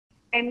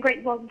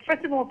Great. Well,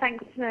 first of all,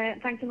 thanks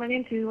a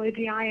million to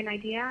OGI and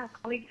IDEA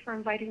colleagues for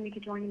inviting me to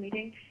join the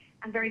meeting.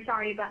 I'm very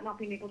sorry about not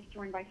being able to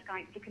join by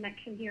Skype. The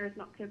connection here is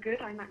not so good.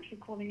 I'm actually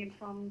calling in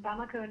from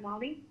Bamako in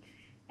Mali,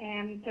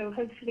 so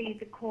hopefully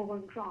the call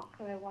won't drop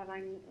while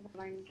I'm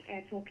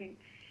talking.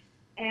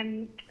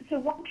 So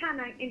what can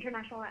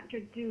international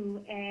actors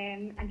do,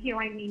 and here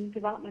I mean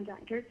development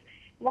actors,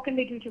 what can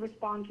they do to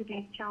respond to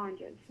these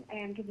challenges?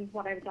 This is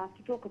what I was asked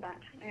to talk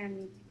about.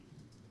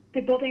 So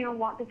building on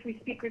what the three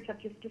speakers have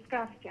just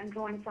discussed and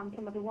drawing from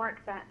some of the work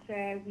that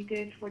we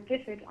did for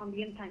DFID on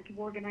the impact of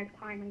organized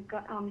crime and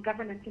on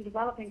governance in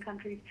developing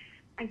countries,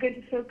 I'm going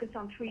to focus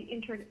on three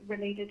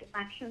interrelated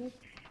actions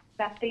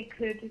that they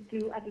could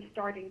do as a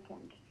starting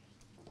point.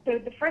 So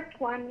the first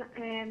one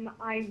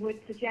I would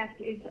suggest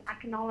is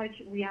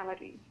acknowledge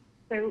reality.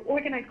 So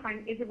organized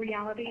crime is a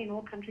reality in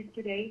all countries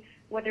today,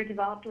 whether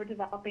developed or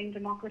developing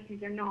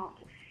democracies or not,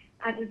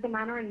 as is the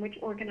manner in which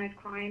organized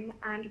crime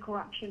and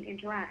corruption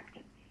interact.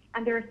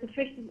 And there are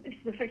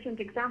sufficient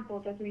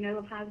examples, as we know,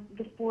 of how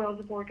the spoils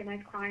of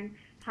organized crime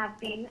have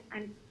been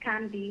and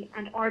can be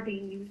and are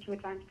being used to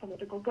advance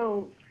political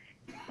goals.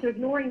 So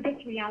ignoring this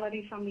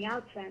reality from the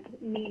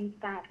outset means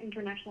that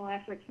international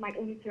efforts might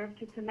only serve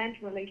to cement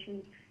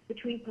relations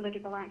between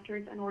political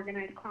actors and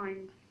organized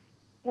crime,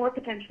 or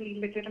potentially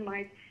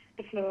legitimize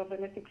the flow of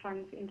illicit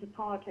funds into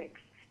politics.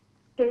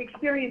 So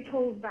experience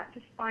holds that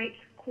despite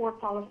core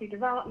policy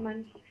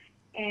developments,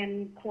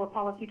 and core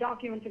policy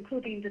documents,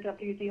 including the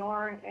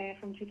WDR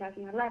from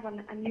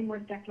 2011, and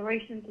numerous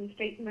declarations and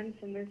statements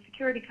in the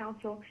Security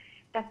Council,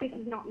 that this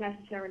is not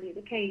necessarily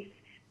the case.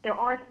 There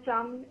are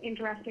some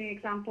interesting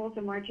examples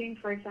emerging,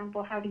 for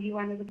example, how the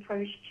UN has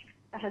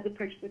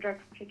approached the drug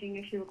trafficking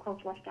issue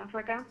across West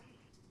Africa,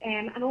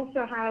 and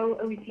also how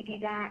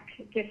OECD, DAC,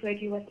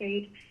 DFID,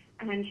 USAID,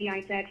 and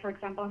GIZ, for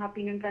example, have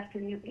been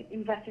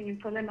investing in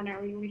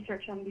preliminary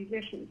research on these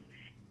issues.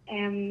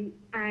 And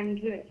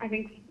I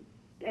think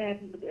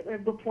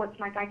reports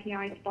like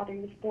IPI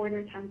Spotting the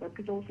Spoilers Handbook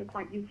is also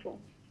quite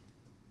useful.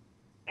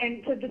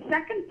 And so the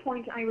second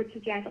point I would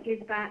suggest is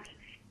that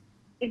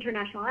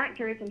international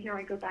actors, and here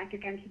I go back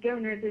again to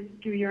donors, is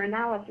do your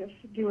analysis,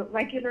 do it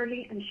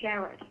regularly and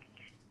share it.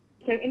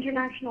 So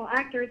international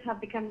actors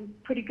have become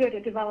pretty good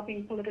at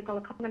developing political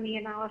economy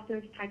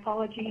analysis,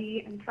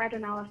 typology, and threat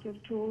analysis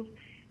tools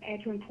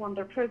to inform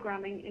their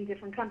programming in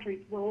different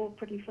countries. We're all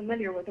pretty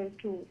familiar with those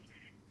tools.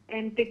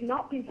 And they've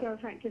not been so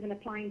effective in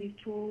applying these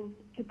tools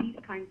to these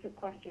kinds of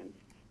questions.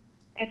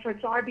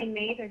 Efforts are being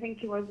made, I think,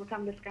 to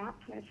overcome this gap.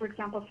 For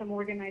example, some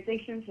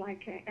organizations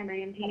like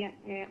MAMD,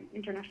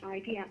 International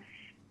IDEA,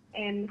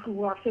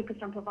 who are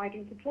focused on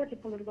providing support to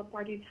political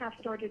parties, have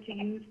started to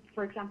use,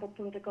 for example,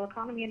 political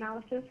economy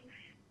analysis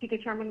to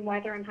determine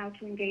whether and how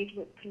to engage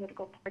with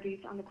political parties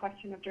on the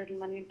question of dirty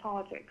money in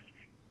politics.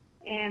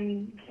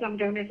 And some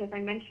donors, as I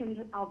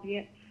mentioned,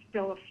 albeit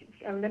still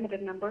a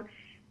limited number,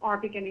 are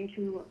beginning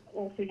to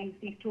also use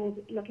these tools,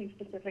 looking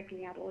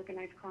specifically at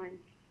organized crime.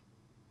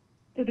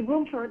 So the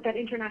room that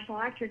international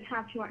actors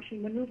have to actually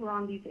maneuver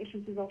on these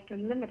issues is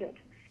often limited,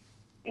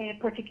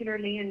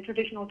 particularly in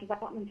traditional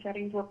development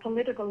settings where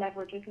political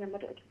leverage is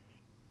limited.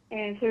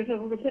 And so if a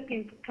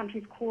recipient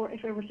country's core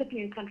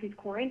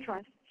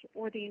interests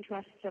or the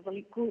interests of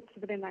elite groups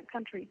within that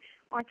country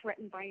are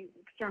threatened by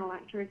external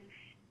actors,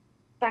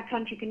 that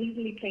country can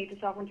easily play the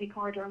sovereignty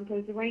card or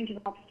impose a range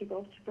of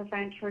obstacles to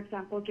prevent, for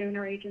example,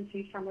 donor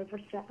agencies from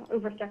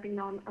overstepping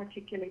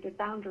non-articulated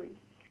boundaries.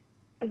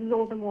 This is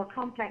all the more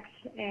complex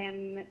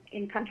in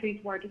countries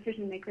where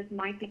decision makers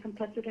might be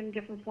complicit in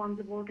different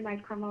forms of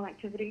organized criminal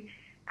activity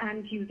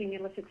and using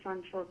illicit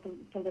funds for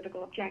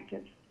political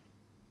objectives.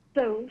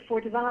 So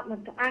for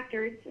development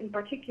actors in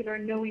particular,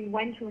 knowing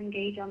when to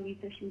engage on these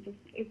issues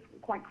is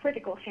quite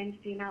critical, hence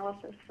the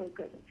analysis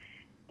focus.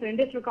 So in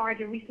this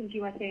regard, a recent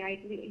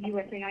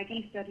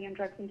USAID study on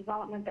drugs and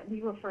development that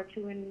we refer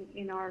to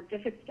in our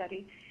DFID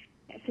study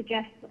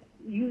suggests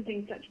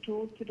using such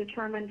tools to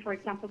determine, for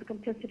example, the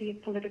complicity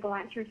of political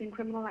actors in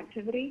criminal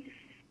activity,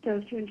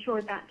 so to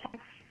ensure that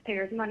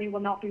taxpayers' money will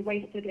not be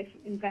wasted if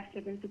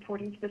invested in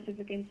supporting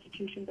specific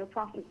institutions or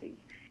processes,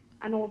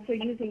 and also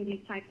using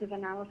these types of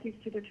analyses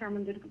to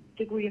determine the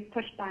degree of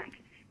pushback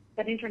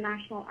that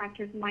international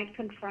actors might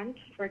confront,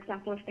 for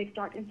example, if they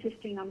start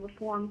insisting on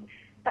reforms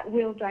that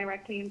will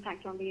directly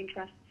impact on the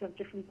interests of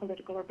different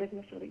political or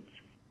business elites.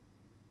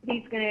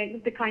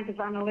 The kinds of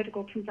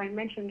analytical tools I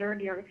mentioned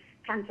earlier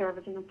can serve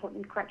as an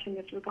important crutch in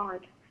this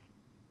regard.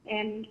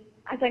 And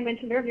as I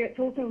mentioned earlier, it's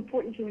also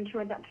important to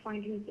ensure that the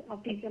findings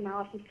of these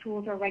analysis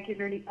tools are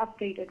regularly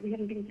updated. We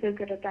haven't been so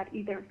good at that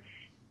either,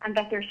 and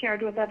that they're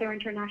shared with other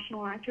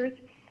international actors,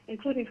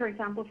 including, for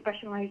example,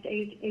 specialized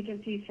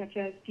agencies such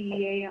as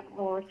DEA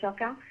or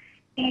SELCA.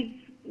 These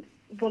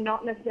will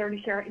not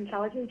necessarily share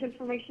intelligence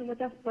information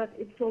with us, but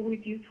it's always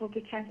useful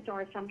to test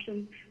our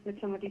assumptions with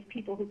some of these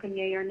people who can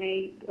yay or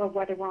nay or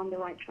whether we're on the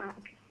right track.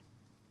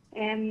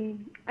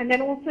 And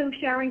then also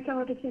sharing some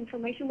of this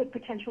information with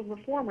potential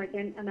reformers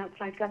in and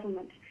outside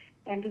government.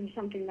 And this is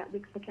something that we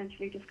could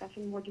potentially discuss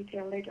in more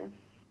detail later.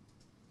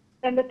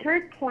 And the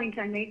third point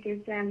I make is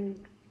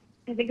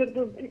I think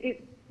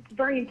it's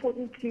very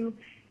important to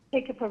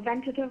take a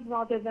preventive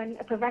rather than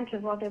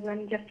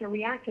just a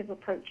reactive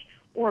approach,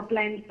 or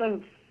blend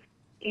both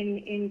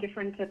in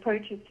different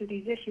approaches to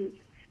these issues.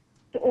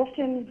 So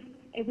often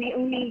we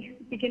only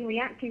begin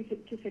reacting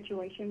to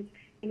situations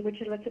in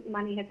which illicit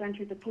money has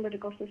entered the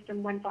political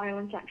system when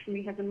violence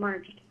actually has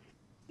emerged,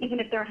 even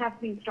if there have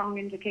been strong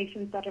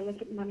indications that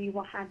illicit money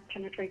will have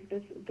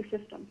penetrated the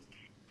system.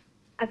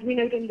 As we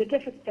note in the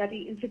DFID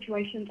study, in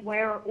situations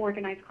where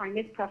organized crime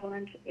is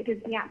prevalent, it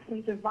is the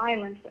absence of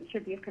violence that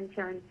should be of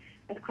concern,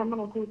 as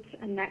criminal groups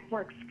and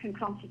networks can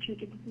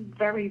constitute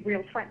very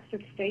real threats to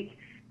the state,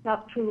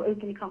 not through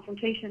open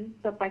confrontation,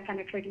 but by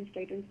penetrating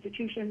state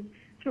institutions,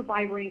 through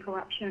bribery and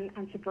corruption,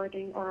 and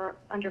subverting or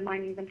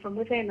undermining them from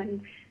within.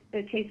 And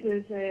the case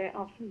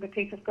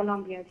of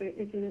Colombia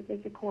is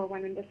a core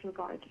one in this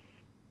regard.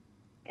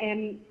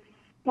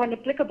 One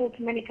applicable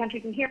to many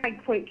countries, and here I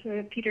quote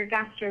Peter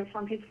Gastro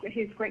from his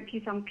great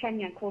piece on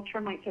Kenya called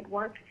Termites at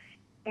Work.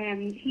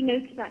 He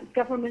notes that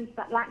governments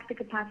that lack the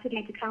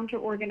capacity to counter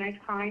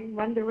organized crime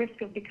run the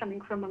risk of becoming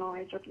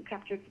criminalized or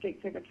captured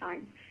states over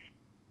time.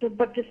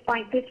 But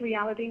despite this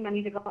reality,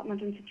 many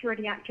development and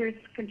security actors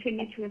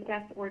continue to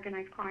assess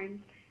organized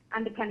crime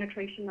and the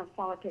penetration of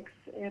politics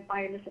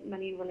by illicit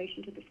money in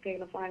relation to the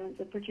scale of violence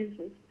it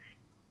produces.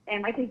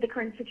 I think the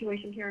current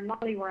situation here in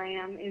Mali, where I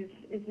am, is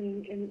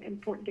an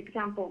important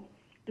example.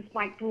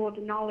 Despite broad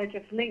knowledge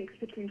of links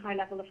between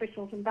high-level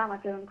officials in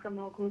Bamako and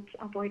criminal groups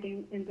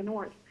operating in the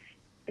north,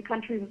 the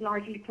country was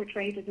largely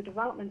portrayed as a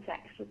development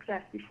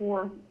success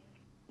before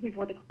the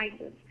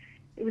crisis.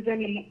 It was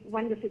only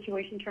when the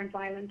situation turned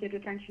violent did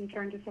attention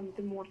turn to some of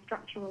the more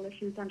structural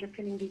issues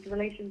underpinning these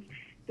relations.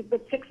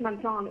 But 6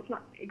 months on, it's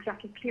not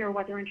exactly clear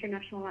whether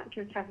international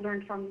actors have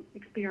learned from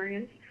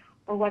experience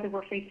or whether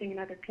we're facing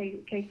another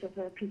case of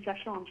a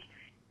concession.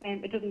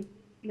 It doesn't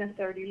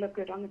necessarily look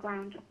good on the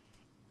ground.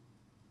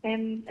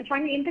 And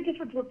finally, in the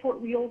DFID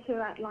report, we also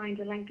outlined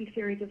a lengthy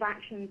series of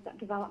actions that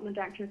development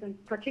actors in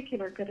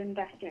particular could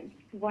invest in.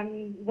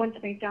 Once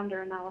they've done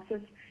their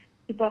analysis,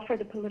 to buffer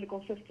the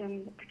political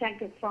system,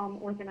 protect it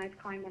from organized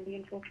crime and the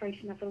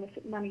infiltration of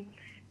illicit money.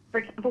 For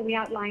example, we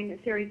outlined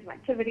a series of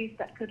activities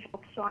that could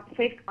help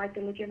safeguard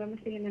the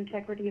legitimacy and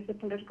integrity of the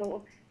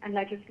political and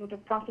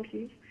legislative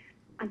processes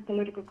and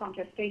political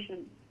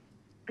contestation.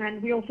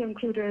 And we also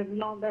include a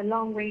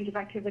long range of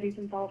activities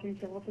involving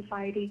civil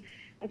society,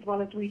 as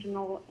well as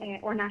regional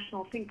or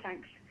national think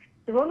tanks.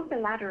 The role of the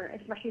latter,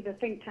 especially the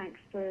think tanks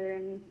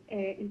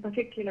in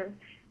particular,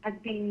 has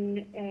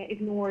been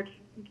ignored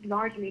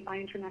largely by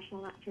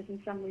international actors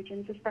in some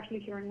regions, especially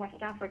here in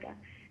West Africa,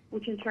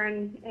 which in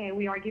turn,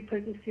 we argue,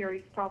 poses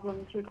serious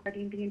problems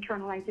regarding the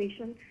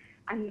internalization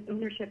and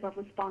ownership of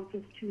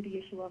responses to the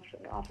issue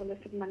of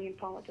illicit money in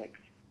politics.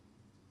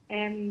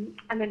 And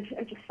then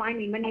just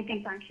finally, many of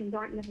these actions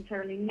aren't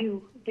necessarily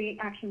new, the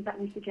actions that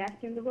we suggest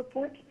in the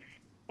report,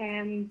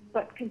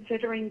 but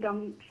considering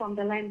them from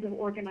the lens of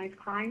organized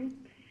crime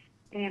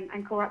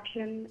and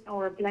corruption,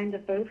 or a blend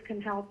of both,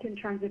 can help in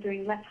terms of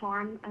doing less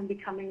harm and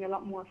becoming a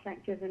lot more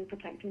effective in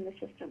protecting the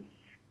system.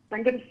 So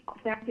I'm going to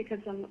stop there because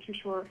I'm not too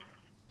sure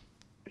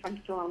if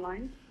I'm still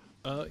online.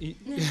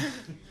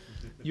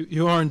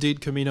 You are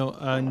indeed, Camino,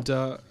 and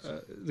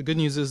the good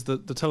news is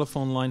that the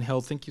telephone line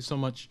held. Thank you so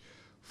much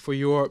for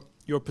your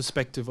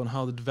perspective on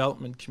how the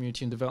development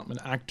community and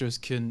development actors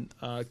can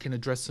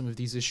address some of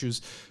these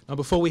issues. Now,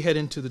 before we head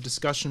into the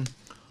discussion,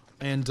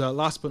 and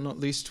last but not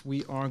least,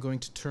 we are going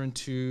to turn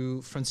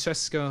to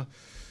Francesca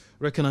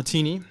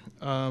Recanatini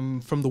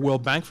from the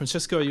World Bank.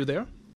 Francesca, are you there?